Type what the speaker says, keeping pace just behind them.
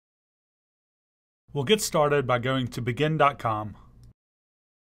We'll get started by going to begin.com.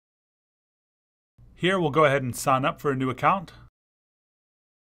 Here we'll go ahead and sign up for a new account,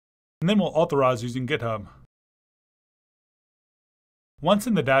 and then we'll authorize using GitHub. Once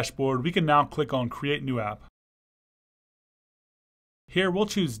in the dashboard, we can now click on Create New App. Here we'll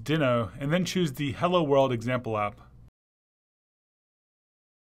choose Deno and then choose the Hello World example app.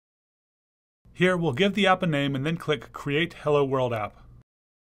 Here we'll give the app a name and then click Create Hello World App.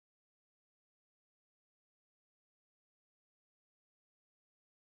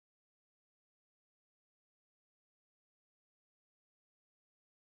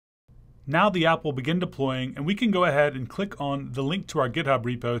 Now the app will begin deploying, and we can go ahead and click on the link to our GitHub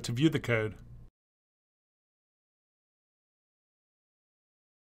repo to view the code.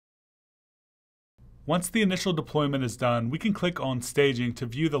 Once the initial deployment is done, we can click on Staging to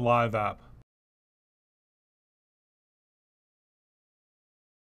view the live app.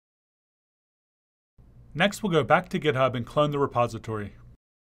 Next, we'll go back to GitHub and clone the repository.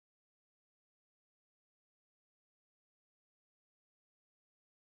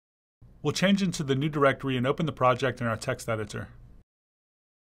 We'll change into the new directory and open the project in our text editor.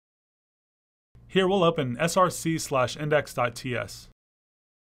 Here we'll open src/index.ts.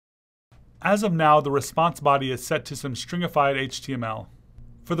 As of now, the response body is set to some stringified HTML.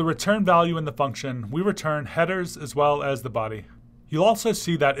 For the return value in the function, we return headers as well as the body. You'll also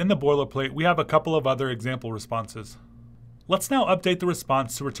see that in the boilerplate we have a couple of other example responses. Let's now update the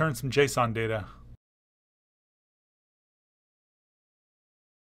response to return some JSON data.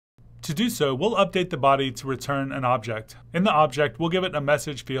 To do so, we'll update the body to return an object. In the object, we'll give it a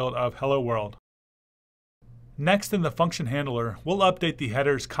message field of Hello World. Next, in the function handler, we'll update the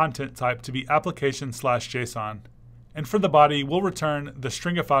header's content type to be application/JSON. And for the body, we'll return the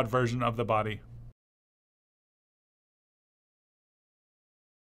stringified version of the body.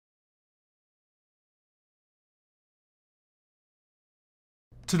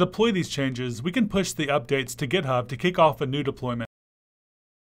 To deploy these changes, we can push the updates to GitHub to kick off a new deployment.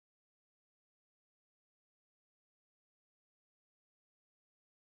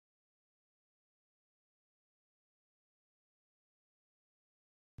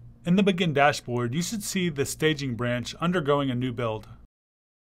 In the Begin dashboard, you should see the staging branch undergoing a new build.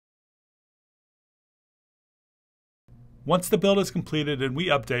 Once the build is completed and we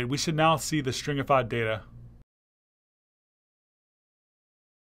update, we should now see the stringified data.